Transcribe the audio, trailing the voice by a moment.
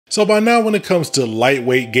So by now, when it comes to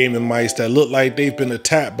lightweight gaming mice that look like they've been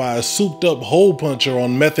attacked by a souped up hole puncher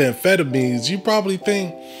on methamphetamines, you probably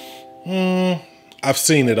think, I've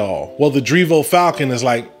seen it all. Well, the Drevo Falcon is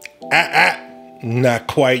like, not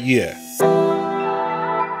quite yet.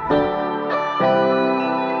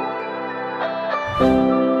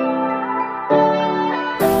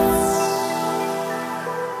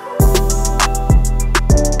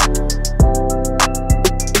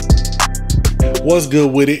 What's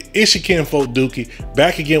good with it? It's your kinfolk Dookie,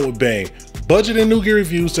 back again with Bang. Budget and new gear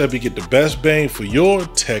reviews to help you get the best bang for your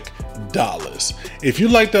tech dollars. If you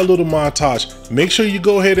like that little montage, make sure you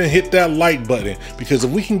go ahead and hit that like button, because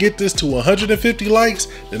if we can get this to 150 likes,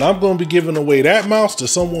 then I'm going to be giving away that mouse to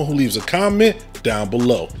someone who leaves a comment down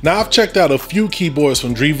below. Now, I've checked out a few keyboards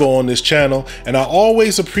from Drevo on this channel, and I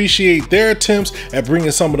always appreciate their attempts at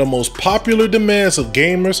bringing some of the most popular demands of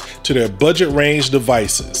gamers to their budget range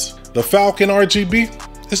devices. The Falcon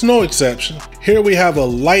RGB is no exception. Here we have a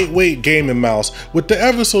lightweight gaming mouse with the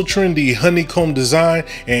ever so trendy honeycomb design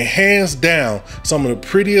and hands down some of the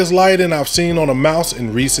prettiest lighting I've seen on a mouse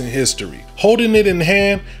in recent history. Holding it in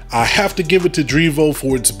hand, I have to give it to Drevo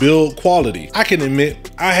for its build quality. I can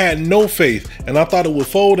admit, I had no faith and I thought it would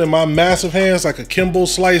fold in my massive hands like a Kimbo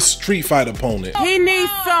Slice Street Fight opponent. He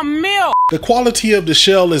needs some milk! The quality of the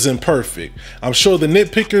shell isn't perfect. I'm sure the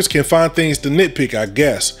nitpickers can find things to nitpick, I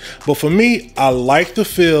guess. But for me, I like the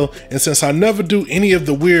feel, and since I never do any of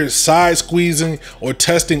the weird side squeezing or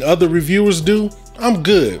testing other reviewers do, I'm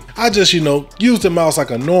good. I just, use the mouse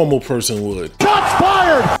like a normal person would. Shots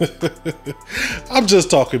fired! I'm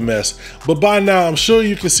just talking mess. But by now, I'm sure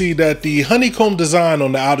you can see that the honeycomb design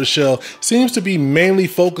on the outer shell seems to be mainly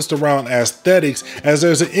focused around aesthetics, as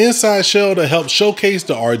there's an inside shell to help showcase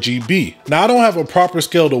the RGB. Now, I don't have a proper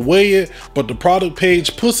scale to weigh it, but the product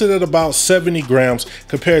page puts it at about 70 grams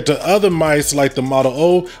compared to other mice like the Model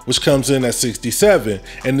O, which comes in at 67,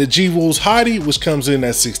 and the G-Wol's Hottie, which comes in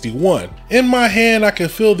at 61. In my hand, I can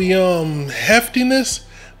feel the heftiness,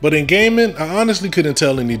 but in gaming, I honestly couldn't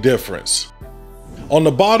tell any difference. On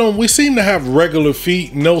the bottom, we seem to have regular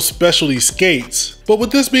feet, no specialty skates, but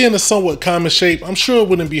with this being a somewhat common shape, I'm sure it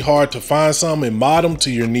wouldn't be hard to find some and mod them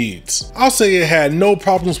to your needs. I'll say it had no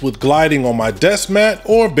problems with gliding on my desk mat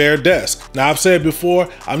or bare desk. Now, I've said before,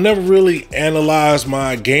 I've never really analyzed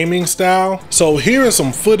my gaming style, so here is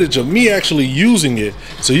some footage of me actually using it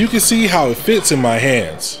so you can see how it fits in my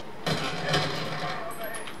hands.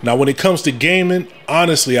 Now, when it comes to gaming,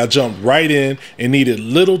 honestly, I jumped right in and needed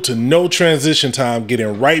little to no transition time,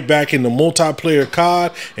 getting right back into multiplayer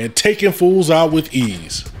COD and taking fools out with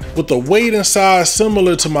ease. With the weight and size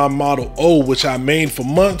similar to my Model O, which I mained for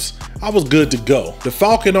months, I was good to go. The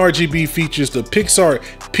Falcon RGB features the Pixart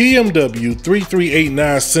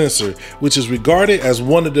PMW3389 sensor, which is regarded as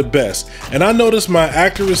one of the best, and I noticed my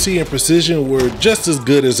accuracy and precision were just as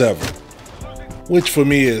good as ever, which for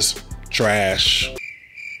me is trash.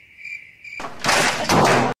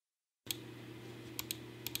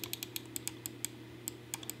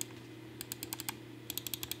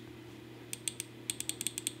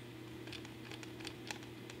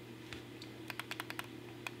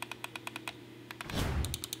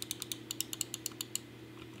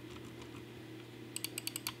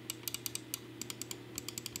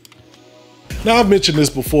 Now, I've mentioned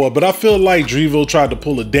this before, but I feel like Drevo tried to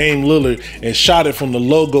pull a Dame Lillard and shot it from the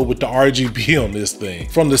logo with the RGB on this thing.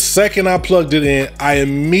 From the second I plugged it in, I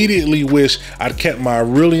immediately wish I'd kept my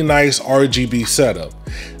really nice RGB setup.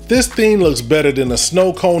 This thing looks better than a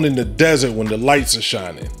snow cone in the desert when the lights are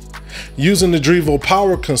shining. Using the Drevo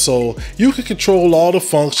Power Console, you can control all the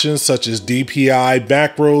functions such as DPI,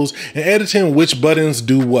 macros, and editing which buttons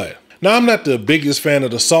do what. Now, I'm not the biggest fan of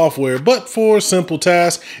the software, but for a simple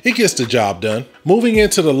task, it gets the job done. Moving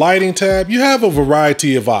into the lighting tab, you have a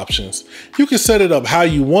variety of options. You can set it up how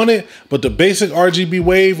you want it, but the basic RGB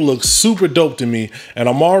wave looks super dope to me, and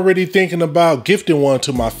I'm already thinking about gifting one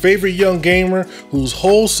to my favorite young gamer whose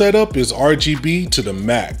whole setup is RGB to the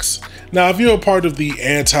max. Now, if you're a part of the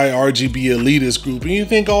anti-RGB elitist group and you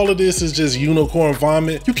think all of this is just unicorn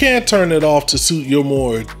vomit, you can't turn it off to suit your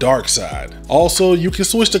more dark side. Also, you can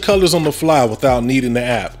switch the colors on the fly without needing the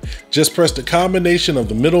app. Just press the combination of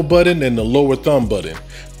the middle button and the lower thumb button.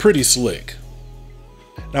 Pretty slick.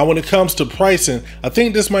 Now when it comes to pricing, I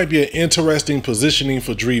think this might be an interesting positioning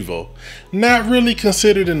for Drevo. Not really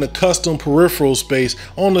considered in the custom peripheral space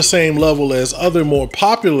on the same level as other more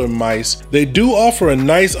popular mice, they do offer a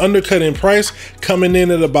nice undercut in price, coming in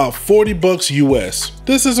at about $40 US.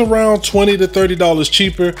 This is around $20 to $30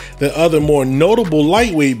 cheaper than other more notable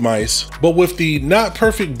lightweight mice, but with the not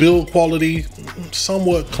perfect build quality,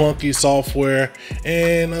 somewhat clunky software,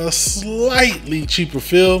 and a slightly cheaper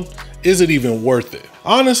feel, is it even worth it?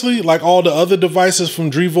 Honestly, like all the other devices from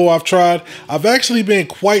Drevo I've tried, I've actually been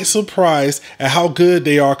quite surprised at how good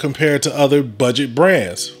they are compared to other budget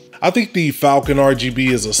brands. I think the Falcon RGB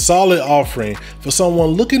is a solid offering for someone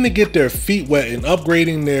looking to get their feet wet and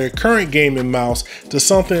upgrading their current gaming mouse to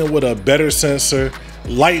something with a better sensor,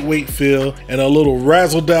 lightweight feel, and a little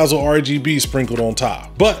razzle-dazzle RGB sprinkled on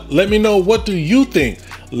top. But let me know, what do you think?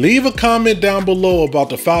 Leave a comment down below about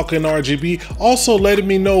the Falcon RGB, also letting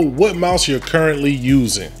me know what mouse you're currently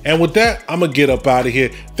using. And with that, I'm gonna get up out of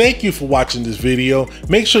here. Thank you for watching this video.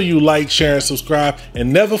 Make sure you like, share, and subscribe,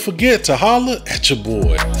 and never forget to holla at your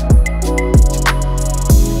boy.